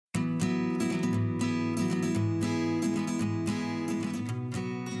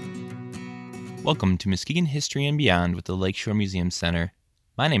Welcome to Muskegon History and Beyond with the Lakeshore Museum Center.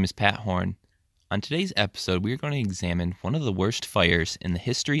 My name is Pat Horn. On today's episode, we are going to examine one of the worst fires in the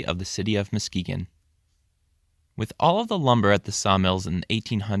history of the city of Muskegon. With all of the lumber at the sawmills in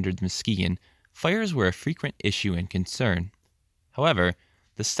 1800s Muskegon, fires were a frequent issue and concern. However,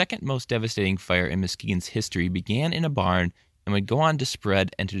 the second most devastating fire in Muskegon's history began in a barn and would go on to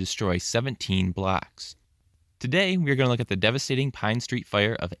spread and to destroy 17 blocks. Today, we are going to look at the devastating Pine Street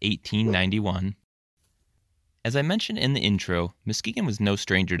Fire of 1891. As I mentioned in the intro, Muskegon was no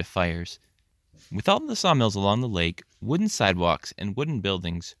stranger to fires. With all the sawmills along the lake, wooden sidewalks, and wooden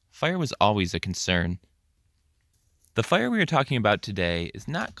buildings, fire was always a concern. The fire we are talking about today is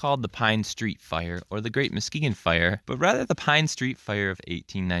not called the Pine Street Fire or the Great Muskegon Fire, but rather the Pine Street Fire of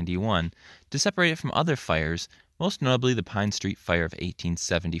 1891, to separate it from other fires, most notably the Pine Street Fire of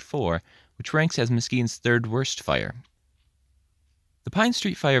 1874, which ranks as Muskegon's third worst fire. The Pine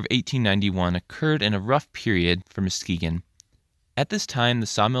Street Fire of 1891 occurred in a rough period for Muskegon. At this time, the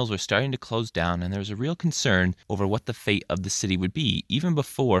sawmills were starting to close down, and there was a real concern over what the fate of the city would be, even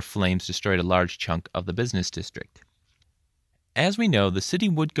before flames destroyed a large chunk of the business district. As we know, the city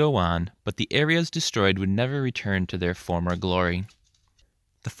would go on, but the areas destroyed would never return to their former glory.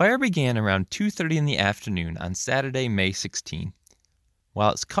 The fire began around 2:30 in the afternoon on Saturday, May 16.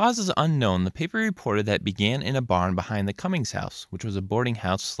 While its cause is unknown, the paper reported that it began in a barn behind the Cummings house, which was a boarding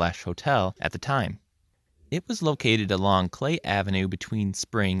house/hotel at the time. It was located along Clay Avenue between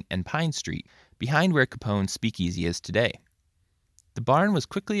Spring and Pine Street, behind where Capone's Speakeasy is today. The barn was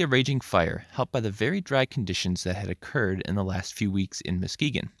quickly a raging fire, helped by the very dry conditions that had occurred in the last few weeks in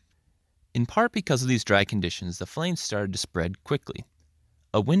Muskegon. In part because of these dry conditions, the flames started to spread quickly.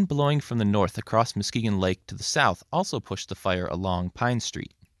 A wind blowing from the north across Muskegon Lake to the south also pushed the fire along Pine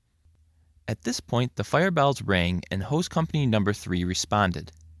Street. At this point, the fire bells rang and Hose Company No. 3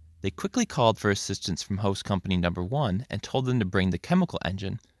 responded. They quickly called for assistance from Hose Company No. 1 and told them to bring the chemical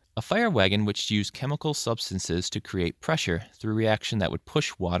engine, a fire wagon which used chemical substances to create pressure through reaction that would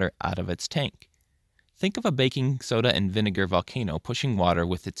push water out of its tank. Think of a baking soda and vinegar volcano pushing water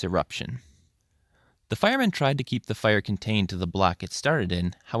with its eruption. The firemen tried to keep the fire contained to the block it started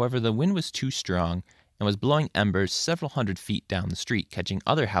in, however the wind was too strong and was blowing embers several hundred feet down the street, catching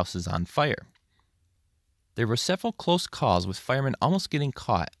other houses on fire. There were several close calls with firemen almost getting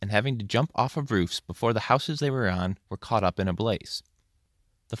caught and having to jump off of roofs before the houses they were on were caught up in a blaze.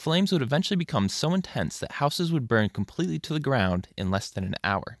 The flames would eventually become so intense that houses would burn completely to the ground in less than an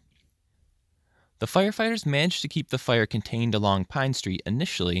hour. The firefighters managed to keep the fire contained along Pine Street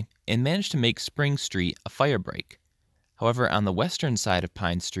initially and managed to make Spring Street a fire break. However, on the western side of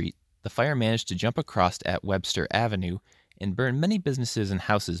Pine Street, the fire managed to jump across at Webster Avenue and burn many businesses and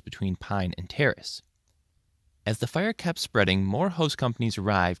houses between Pine and Terrace. As the fire kept spreading, more hose companies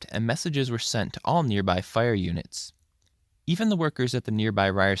arrived and messages were sent to all nearby fire units. Even the workers at the nearby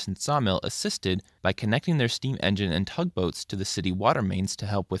Ryerson sawmill assisted by connecting their steam engine and tugboats to the city water mains to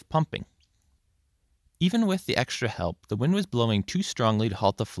help with pumping. Even with the extra help, the wind was blowing too strongly to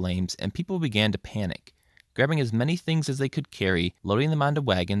halt the flames, and people began to panic, grabbing as many things as they could carry, loading them onto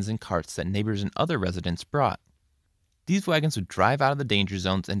wagons and carts that neighbors and other residents brought. These wagons would drive out of the danger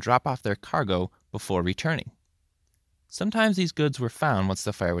zones and drop off their cargo before returning. Sometimes these goods were found once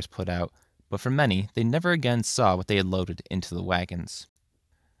the fire was put out, but for many, they never again saw what they had loaded into the wagons.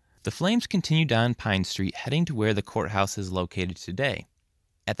 The flames continued down Pine Street, heading to where the courthouse is located today.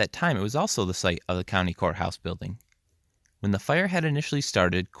 At that time, it was also the site of the county courthouse building. When the fire had initially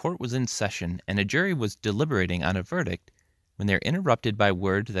started, court was in session and a jury was deliberating on a verdict when they were interrupted by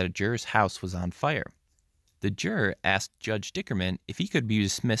word that a juror's house was on fire. The juror asked Judge Dickerman if he could be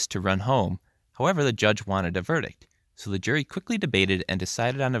dismissed to run home. However, the judge wanted a verdict, so the jury quickly debated and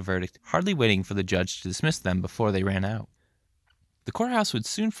decided on a verdict, hardly waiting for the judge to dismiss them before they ran out. The courthouse would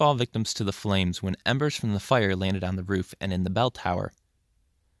soon fall victims to the flames when embers from the fire landed on the roof and in the bell tower.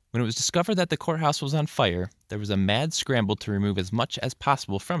 When it was discovered that the courthouse was on fire, there was a mad scramble to remove as much as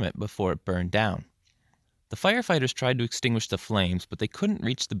possible from it before it burned down. The firefighters tried to extinguish the flames, but they couldn't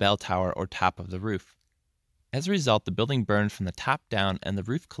reach the bell tower or top of the roof. As a result, the building burned from the top down and the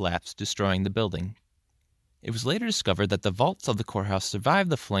roof collapsed, destroying the building. It was later discovered that the vaults of the courthouse survived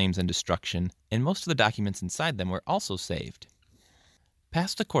the flames and destruction, and most of the documents inside them were also saved.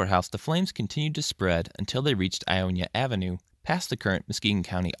 Past the courthouse, the flames continued to spread until they reached Ionia Avenue, past the current Muskegon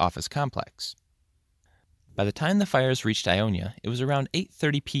County office complex. By the time the fires reached Ionia, it was around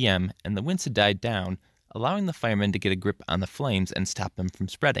 8:30 p.m. and the winds had died down, allowing the firemen to get a grip on the flames and stop them from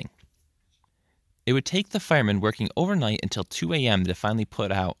spreading. It would take the firemen working overnight until 2 a.m. to finally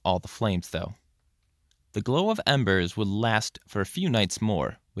put out all the flames, though. The glow of embers would last for a few nights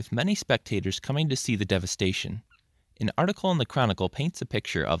more, with many spectators coming to see the devastation. An article in the Chronicle paints a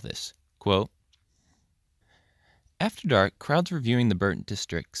picture of this. Quote, "After dark, crowds were viewing the burnt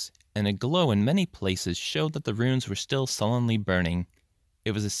districts, and a glow in many places showed that the ruins were still sullenly burning.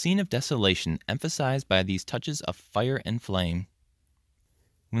 It was a scene of desolation emphasized by these touches of fire and flame.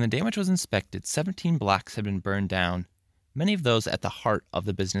 When the damage was inspected, 17 blocks had been burned down, many of those at the heart of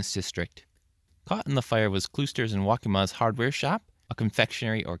the business district. Caught in the fire was Klooster's and Wakima's hardware shop, a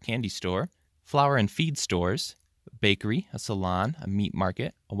confectionery or candy store, flour and feed stores, a bakery, a salon, a meat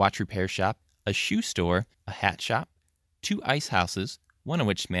market, a watch repair shop, a shoe store, a hat shop, 2 ice houses, one of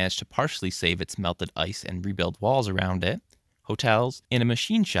which managed to partially save its melted ice and rebuild walls around it, hotels, and a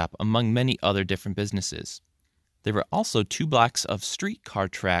machine shop, among many other different businesses. There were also 2 blocks of streetcar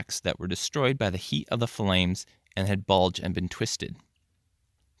tracks that were destroyed by the heat of the flames and had bulged and been twisted.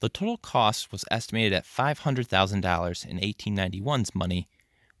 The total cost was estimated at $500,000 in 1891's money,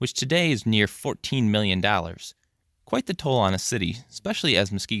 which today is near $14 million. Quite the toll on a city, especially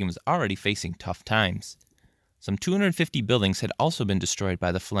as Muskegon was already facing tough times. Some 250 buildings had also been destroyed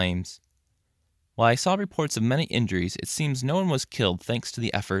by the flames. While I saw reports of many injuries, it seems no one was killed thanks to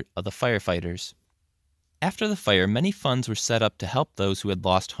the effort of the firefighters. After the fire, many funds were set up to help those who had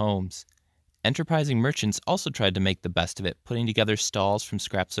lost homes. Enterprising merchants also tried to make the best of it, putting together stalls from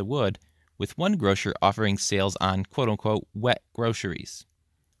scraps of wood, with one grocer offering sales on quote-unquote wet groceries.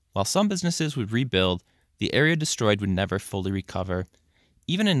 While some businesses would rebuild, the area destroyed would never fully recover.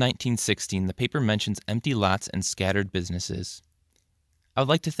 Even in 1916, the paper mentions empty lots and scattered businesses. I would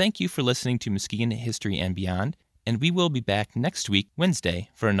like to thank you for listening to Muskegon History and Beyond, and we will be back next week, Wednesday,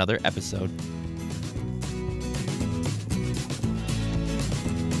 for another episode.